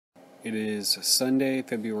It is Sunday,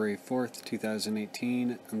 February 4th,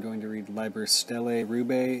 2018. I'm going to read Liber Stellae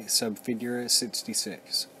Rubae, sub figura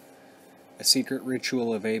 66. A secret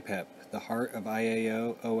ritual of Apep, the heart of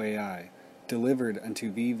Iao Oai, delivered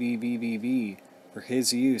unto VVVVV for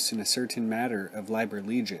his use in a certain matter of Liber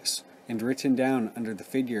Legis, and written down under the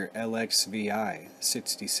figure LXVI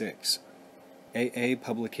 66. AA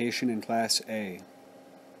publication in Class A.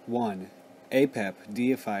 1. Apep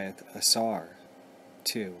deifieth Asar.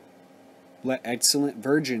 2. Let excellent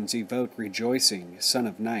virgins evoke rejoicing, son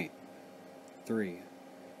of night. 3.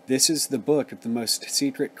 This is the book of the most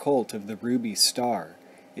secret cult of the ruby star.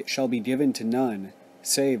 It shall be given to none,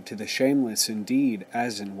 save to the shameless in deed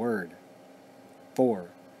as in word. 4.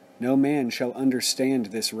 No man shall understand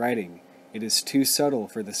this writing. It is too subtle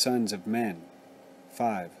for the sons of men.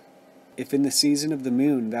 5. If in the season of the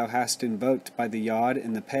moon thou hast invoked by the yod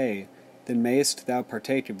and the pay, then mayest thou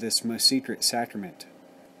partake of this most secret sacrament.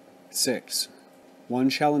 6. One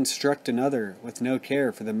shall instruct another with no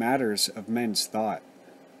care for the matters of men's thought.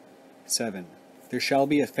 7. There shall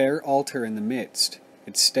be a fair altar in the midst,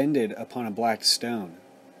 extended upon a black stone.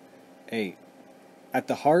 8. At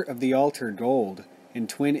the heart of the altar gold, and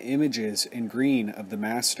twin images in green of the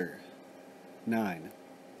Master. 9.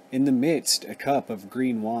 In the midst a cup of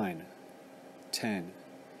green wine. 10.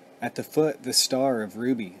 At the foot the star of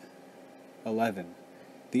ruby. 11.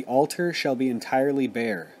 The altar shall be entirely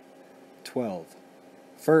bare. 12.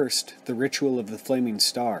 First, the ritual of the flaming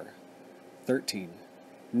star. 13.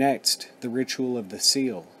 Next, the ritual of the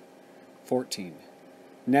seal. 14.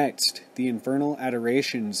 Next, the infernal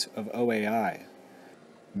adorations of Oai.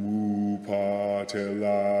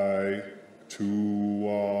 Mupatelai, tuamelai,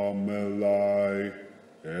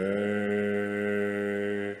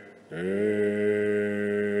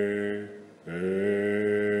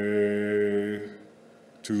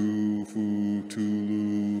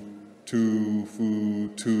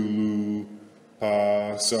 Tufu tulu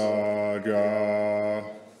pasaga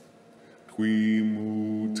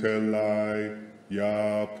quimutelai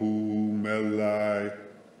yapumelai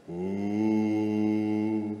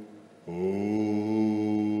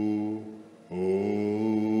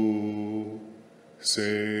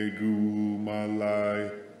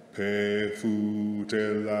segumalai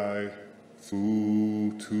pefutelai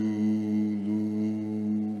futulu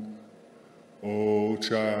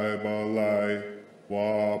Ochai balai,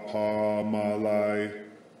 wapamalai,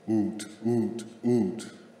 ut,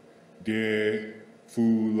 de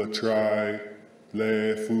fulatrai,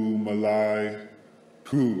 le fumalai,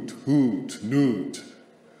 hoot, nut,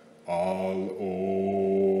 al oi,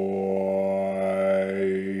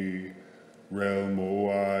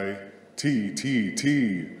 relmoai,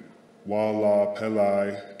 ti, wala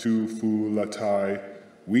pelai, tu fulatai,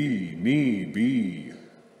 we, me, be.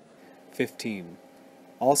 15.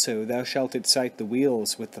 Also thou shalt excite the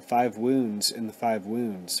wheels with the 5 wounds in the 5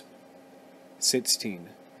 wounds. 16.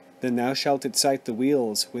 Then thou shalt excite the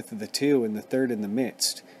wheels with the 2 and the 3rd in the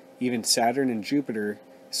midst, even Saturn and Jupiter,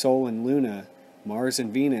 Sol and Luna, Mars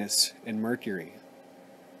and Venus, and Mercury.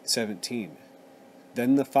 17.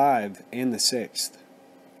 Then the 5 and the 6th.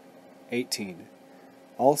 18.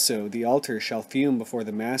 Also the altar shall fume before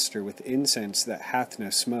the Master with incense that hath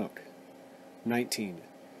no smoke. 19.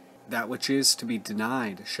 That which is to be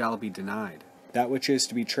denied shall be denied. That which is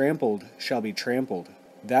to be trampled shall be trampled.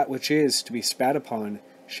 That which is to be spat upon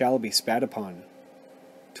shall be spat upon.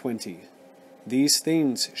 20. These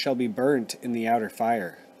things shall be burnt in the outer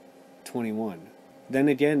fire. 21. Then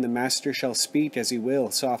again the Master shall speak as he will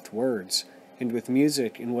soft words, and with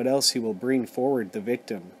music and what else he will bring forward the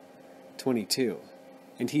victim. 22.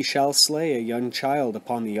 And he shall slay a young child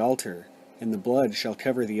upon the altar, and the blood shall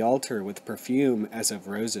cover the altar with perfume as of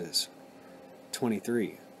roses.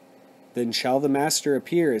 23. Then shall the Master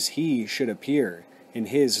appear as he should appear, in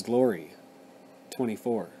his glory.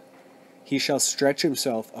 24. He shall stretch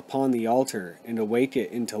himself upon the altar, and awake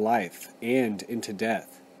it into life, and into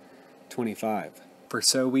death. 25. For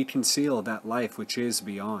so we conceal that life which is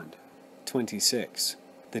beyond. 26.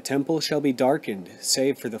 The temple shall be darkened,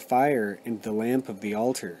 save for the fire and the lamp of the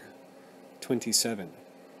altar. 27.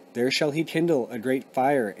 There shall he kindle a great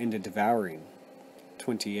fire and a devouring.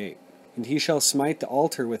 28. And he shall smite the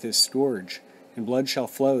altar with his scourge, and blood shall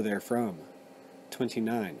flow therefrom.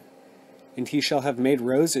 29. And he shall have made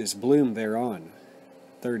roses bloom thereon.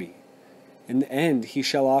 30. In the end he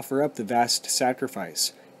shall offer up the vast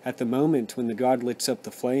sacrifice, at the moment when the god licks up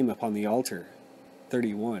the flame upon the altar.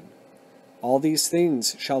 31. All these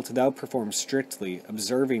things shalt thou perform strictly,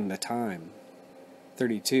 observing the time.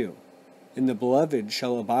 32. And the beloved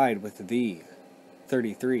shall abide with thee.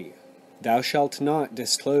 33. Thou shalt not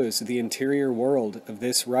disclose the interior world of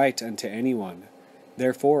this rite unto anyone.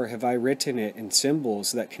 Therefore have I written it in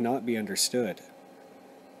symbols that cannot be understood.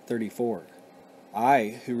 34.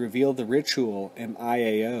 I, who reveal the ritual, am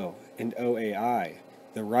IAO and OAI,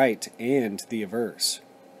 the right and the averse.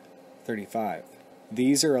 35.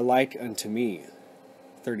 These are alike unto me.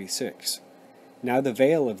 36. Now the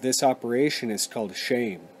veil of this operation is called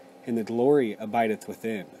shame, and the glory abideth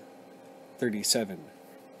within. 37.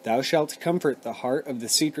 Thou shalt comfort the heart of the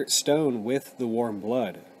secret stone with the warm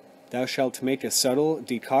blood. Thou shalt make a subtle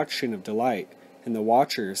decoction of delight, and the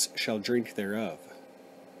watchers shall drink thereof.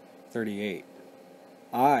 38.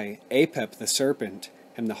 I, Apep the serpent,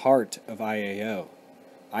 am the heart of Iao.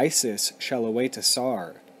 Isis shall await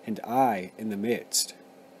Asar, and I in the midst.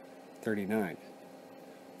 39.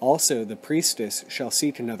 Also the priestess shall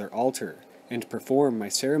seek another altar, and perform my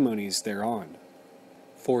ceremonies thereon.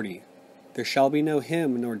 40. There shall be no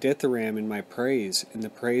hymn nor dithyramb in my praise, in the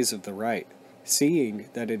praise of the right, seeing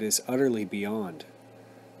that it is utterly beyond.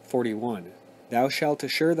 41. Thou shalt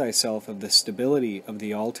assure thyself of the stability of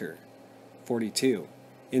the altar. 42.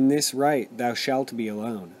 In this rite thou shalt be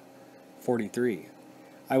alone. 43.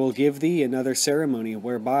 I will give thee another ceremony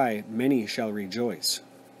whereby many shall rejoice.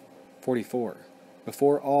 44.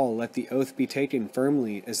 Before all let the oath be taken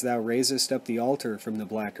firmly as thou raisest up the altar from the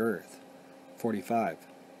black earth. 45.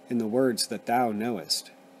 In the words that thou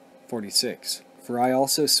knowest. 46. For I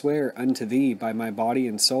also swear unto thee by my body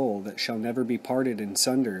and soul that shall never be parted in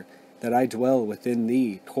sunder, that I dwell within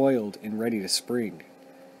thee, coiled and ready to spring.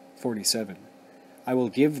 47. I will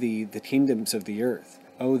give thee the kingdoms of the earth,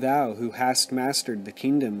 O thou who hast mastered the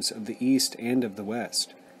kingdoms of the east and of the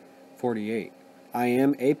west. 48. I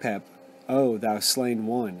am Apep, O thou slain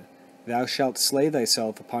one. Thou shalt slay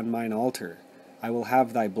thyself upon mine altar. I will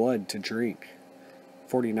have thy blood to drink.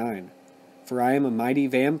 49. For I am a mighty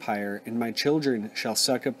vampire, and my children shall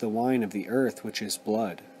suck up the wine of the earth, which is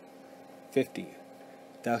blood. 50.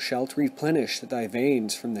 Thou shalt replenish thy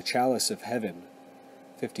veins from the chalice of heaven.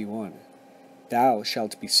 51. Thou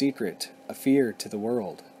shalt be secret, a fear to the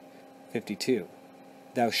world. 52.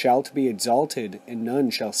 Thou shalt be exalted, and none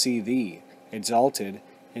shall see thee, exalted,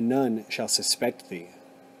 and none shall suspect thee.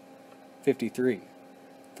 53.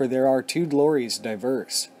 For there are two glories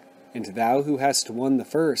diverse, and thou who hast won the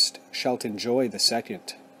first shalt enjoy the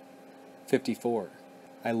second. 54.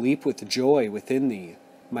 I leap with joy within thee,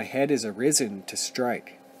 my head is arisen to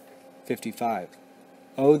strike. 55.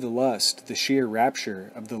 O the lust, the sheer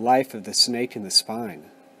rapture of the life of the snake in the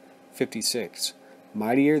spine. 56.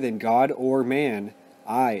 Mightier than God or man,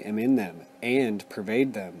 I am in them, and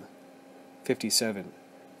pervade them. 57.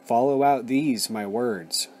 Follow out these my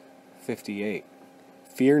words. 58.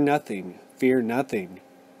 Fear nothing, fear nothing,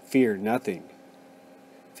 fear nothing.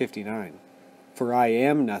 59. For I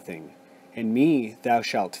am nothing, and me thou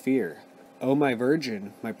shalt fear, O my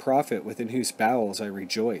virgin, my prophet within whose bowels I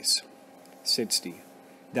rejoice. 60.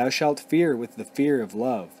 Thou shalt fear with the fear of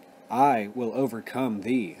love, I will overcome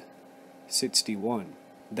thee. 61.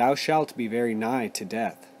 Thou shalt be very nigh to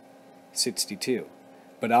death. 62.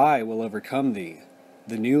 But I will overcome thee.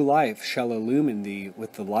 The new life shall illumine thee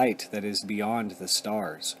with the light that is beyond the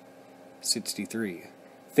stars. 63.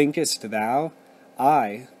 Thinkest thou,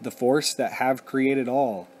 I, the force that have created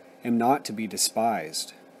all, am not to be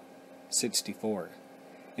despised? 64.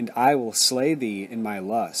 And I will slay thee in my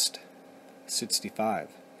lust. 65.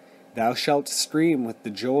 Thou shalt scream with the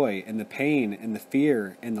joy and the pain and the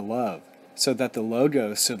fear and the love, so that the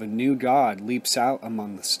logos of a new God leaps out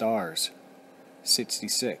among the stars.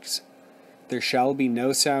 66. There shall be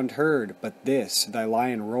no sound heard but this, thy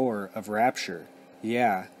lion roar of rapture,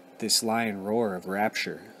 this lion roar of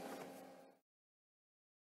rapture.